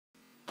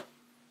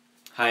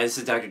Hi, this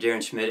is Dr.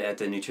 Darren Schmidt at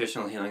the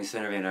Nutritional Healing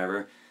Center of Ann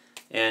Arbor.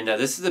 And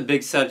this is a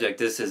big subject.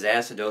 This is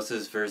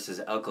acidosis versus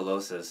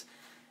alkalosis.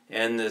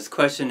 And this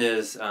question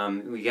is,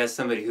 we got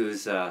somebody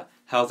whose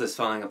health is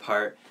falling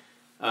apart.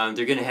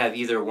 They're going to have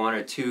either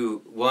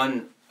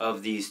one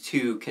of these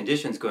two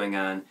conditions going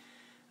on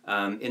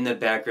in the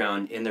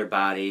background, in their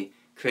body,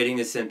 creating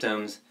the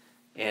symptoms.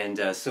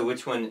 And so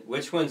which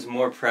one's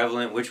more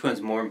prevalent, which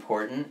one's more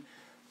important?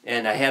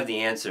 And I have the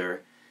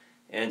answer.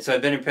 And so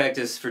I've been in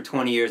practice for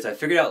 20 years. I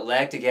figured out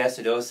lactic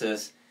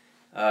acidosis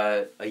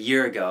a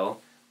year ago,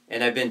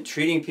 and I've been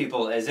treating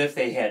people as if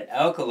they had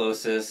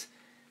alkalosis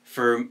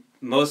for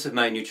most of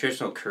my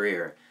nutritional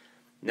career.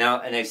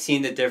 Now, and I've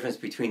seen the difference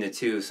between the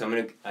two.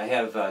 So I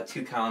have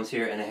 2 columns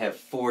here, and I have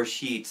 4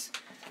 sheets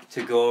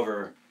to go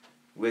over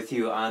with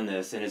you on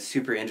this, and it's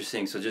super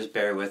interesting, so just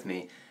bear with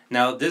me.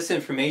 Now, this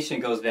information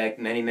goes back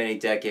many, many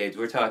decades.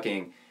 We're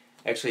talking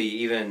actually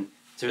even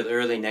to the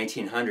early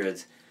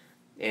 1900s.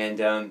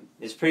 And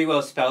it's pretty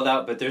well spelled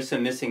out, but there's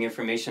some missing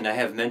information. I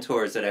have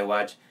mentors that I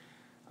watch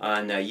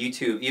on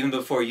YouTube. Even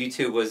before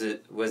YouTube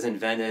was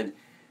invented,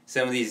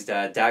 some of these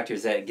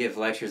doctors that give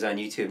lectures on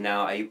YouTube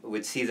now, I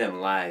would see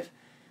them live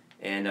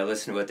and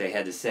listen to what they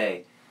had to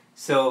say.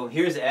 So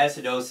here's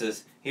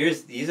acidosis.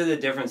 These are the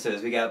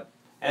differences. We got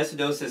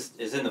acidosis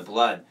is in the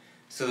blood.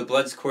 So the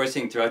blood's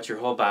coursing throughout your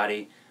whole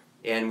body.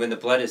 And when the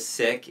blood is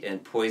sick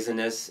and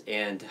poisonous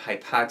and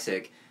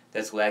hypoxic,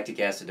 that's lactic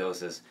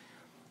acidosis.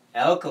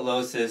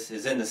 Alkalosis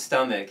is in the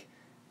stomach,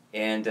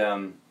 and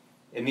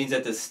it means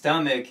that the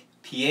stomach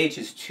pH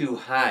is too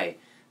high.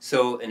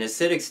 So an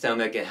acidic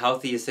stomach, a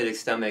healthy acidic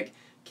stomach,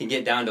 can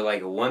get down to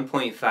like a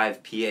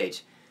 1.5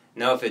 pH.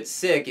 Now if it's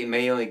sick, it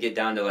may only get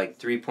down to like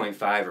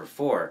 3.5 or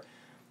 4.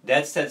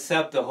 That sets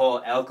up the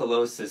whole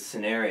alkalosis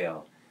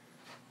scenario.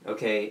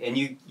 Okay, and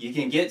you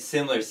can get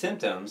similar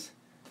symptoms,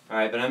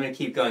 alright, but I'm going to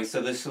keep going.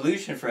 So the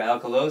solution for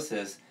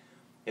alkalosis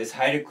is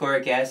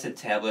hydrochloric acid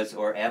tablets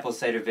or apple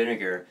cider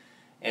vinegar,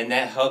 and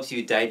that helps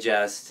you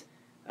digest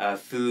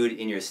food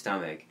in your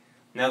stomach.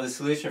 Now the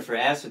solution for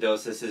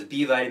acidosis is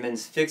B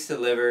vitamins, fix the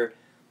liver,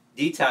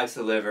 detox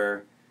the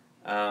liver,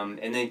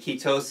 and then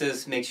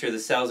ketosis, make sure the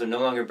cells are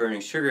no longer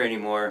burning sugar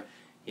anymore.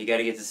 You got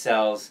to get the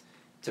cells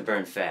to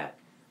burn fat.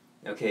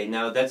 Okay,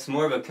 now that's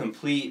more of a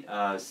complete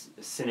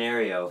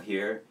scenario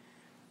here.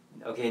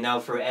 Okay, now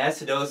for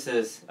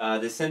acidosis,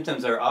 the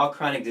symptoms are all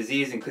chronic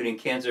disease, including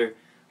cancer,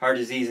 heart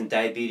disease, and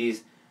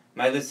diabetes.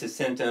 My list of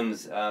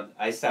symptoms,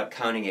 I stopped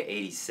counting at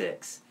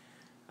 86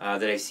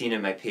 that I've seen in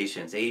my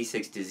patients,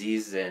 86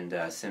 diseases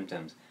and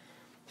symptoms.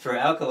 For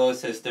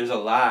alkalosis, there's a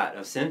lot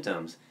of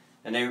symptoms.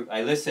 And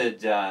I listed,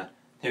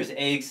 there's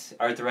aches,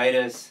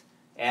 arthritis,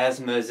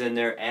 asthma is in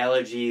there,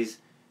 allergies,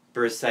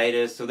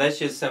 bursitis. So that's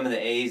just some of the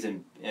A's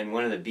and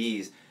one of the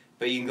B's.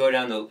 But you can go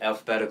down the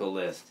alphabetical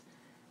list.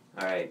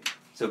 All right,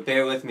 so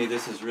bear with me.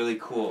 This is really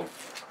cool,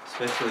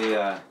 especially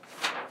the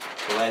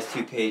last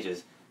 2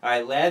 pages. All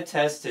right, lab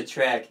tests to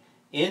track.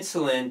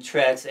 Insulin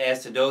tracks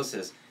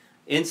acidosis.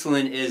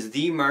 Insulin is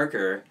the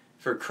marker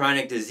for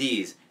chronic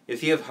disease.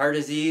 If you have heart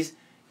disease,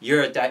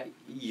 you're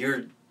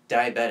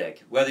diabetic.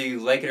 Whether you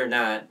like it or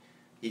not,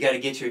 you got to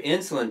get your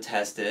insulin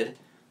tested.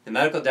 The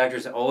medical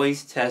doctors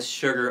always test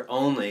sugar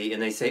only,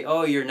 and they say,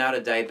 oh, you're not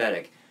a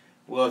diabetic.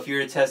 Well, if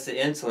you're to test the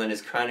insulin,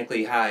 it's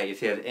chronically high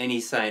if you have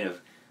any sign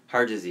of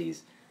heart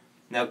disease.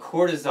 Now,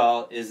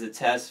 cortisol is the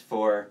test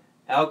for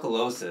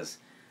alkalosis.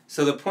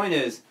 So the point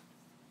is,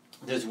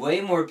 there's way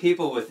more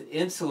people with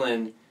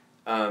insulin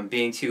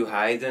being too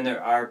high than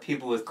there are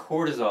people with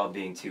cortisol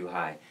being too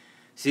high.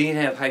 So you can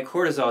have high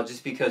cortisol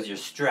just because you're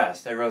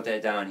stressed. I wrote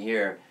that down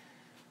here.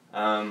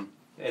 And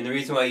the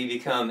reason why you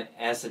become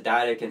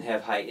acidotic and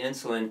have high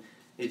insulin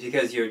is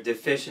because you're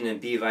deficient in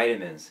B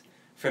vitamins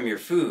from your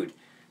food.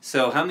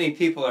 So how many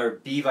people are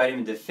B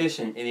vitamin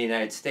deficient in the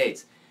United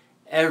States?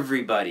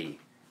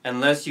 Everybody,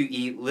 unless you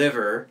eat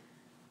liver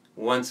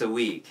once a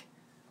week.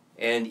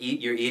 And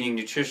you're eating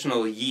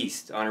nutritional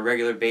yeast on a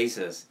regular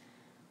basis,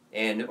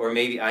 or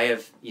maybe I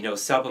have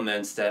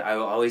supplements that I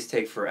will always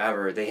take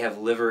forever. They have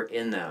liver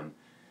in them.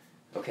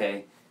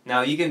 Okay,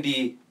 now you can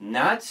be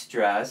not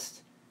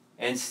stressed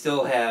and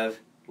still have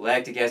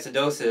lactic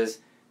acidosis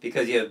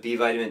because you have B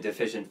vitamin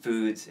deficient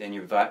foods and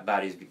your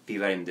body's B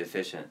vitamin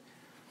deficient.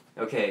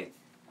 Okay,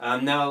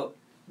 now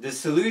the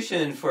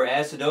solution for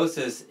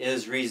acidosis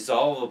is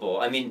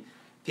resolvable. I mean,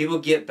 people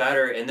get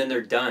better and then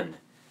they're done.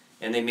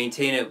 And they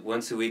maintain it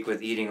once a week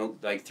with eating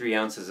like 3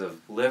 ounces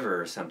of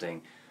liver or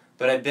something.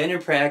 But I've been in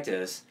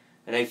practice,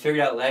 and I figured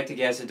out lactic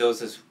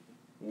acidosis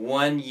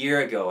 1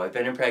 year ago. I've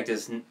been in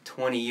practice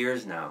 20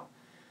 years now.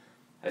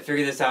 I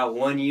figured this out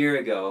 1 year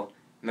ago.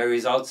 My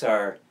results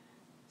are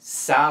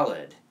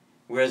solid.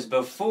 Whereas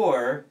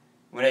before,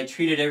 when I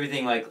treated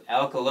everything like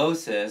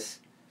alkalosis,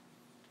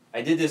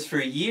 I did this for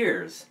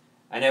years.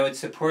 And I would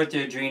support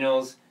the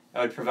adrenals,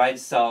 I would provide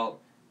salt,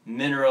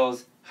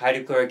 minerals,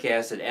 hydrochloric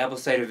acid, apple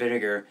cider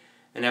vinegar,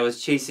 and I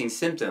was chasing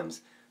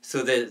symptoms.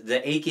 So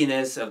the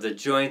achiness of the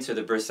joints or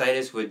the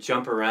bursitis would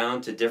jump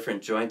around to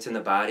different joints in the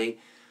body.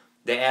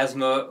 The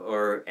asthma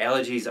or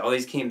allergies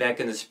always came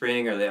back in the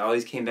spring, or they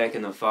always came back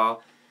in the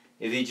fall.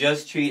 if you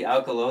just treat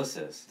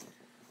alkalosis.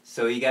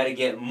 So you got to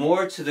get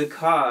more to the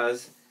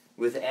cause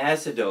with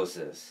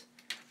acidosis.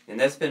 And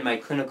that's been my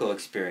clinical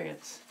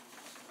experience.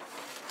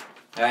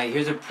 All right,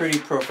 here's a pretty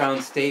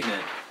profound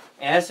statement.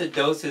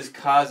 Acidosis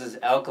causes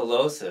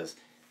alkalosis.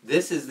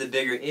 This is the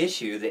bigger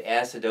issue, the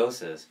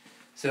acidosis.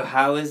 So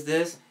how is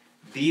this?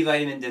 B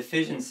vitamin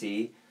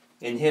deficiency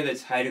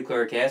inhibits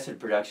hydrochloric acid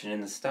production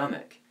in the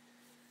stomach.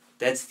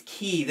 That's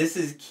key. This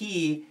is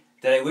key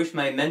that I wish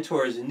my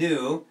mentors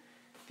knew,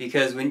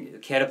 because when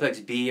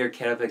Cataplex B or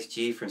Cataplex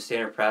G from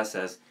Standard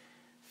Process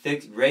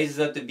raises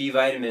up the B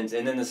vitamins,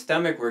 and then the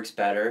stomach works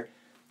better,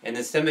 and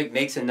the stomach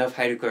makes enough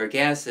hydrochloric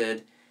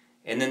acid,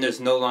 and then there's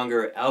no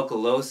longer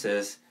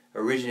alkalosis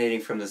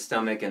originating from the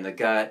stomach and the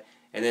gut,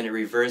 and then it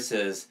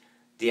reverses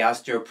the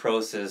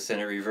osteoporosis,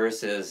 and it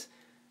reverses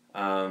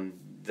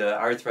the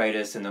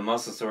arthritis and the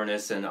muscle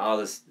soreness and all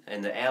this,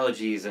 and the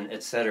allergies, and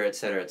etc.,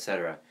 etc.,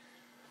 etc.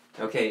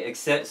 Okay,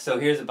 so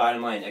here's the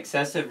bottom line.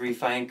 Excessive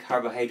refined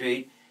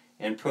carbohydrate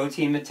and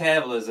protein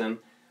metabolism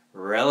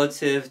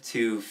relative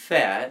to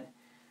fat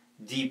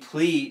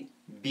deplete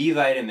B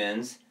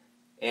vitamins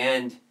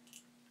and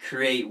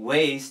create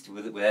waste,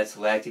 that's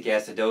lactic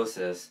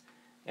acidosis,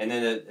 and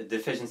then a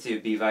deficiency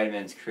of B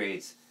vitamins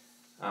creates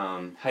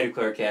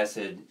hydrochloric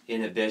acid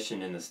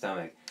inhibition in the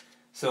stomach.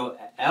 So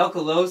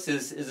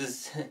alkalosis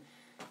is,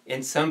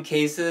 in some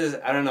cases,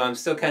 I don't know, I'm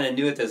still kind of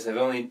new at this. I've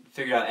only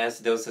figured out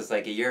acidosis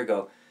like a year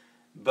ago.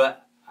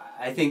 But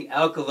I think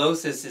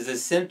alkalosis is a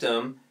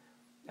symptom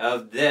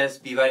of this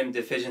B vitamin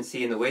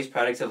deficiency in the waste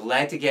products of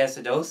lactic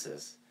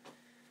acidosis.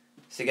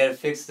 So you got to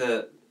fix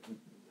the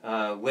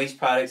waste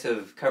products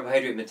of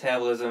carbohydrate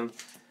metabolism,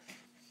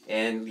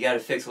 and you got to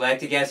fix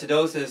lactic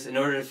acidosis in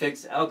order to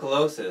fix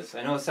alkalosis.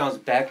 I know it sounds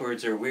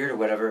backwards or weird or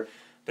whatever,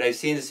 but I've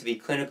seen this to be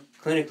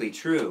clinically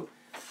true.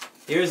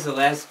 Here's the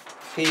last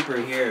paper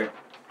here.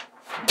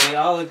 They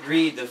all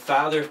agreed, the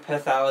father of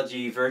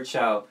pathology,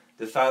 Virchow,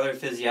 the father of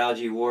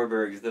physiology,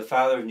 Warburg, the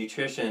father of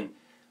nutrition,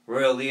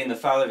 Royal Lee, and the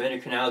father of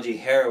endocrinology,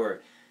 Harrower,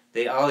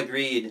 they all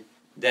agreed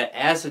that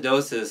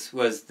acidosis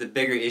was the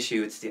bigger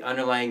issue. It's the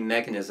underlying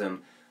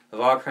mechanism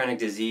of all chronic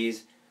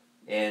disease.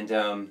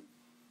 And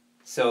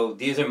so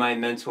these are my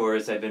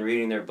mentors. I've been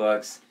reading their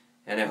books,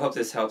 and I hope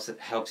this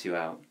helps you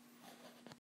out.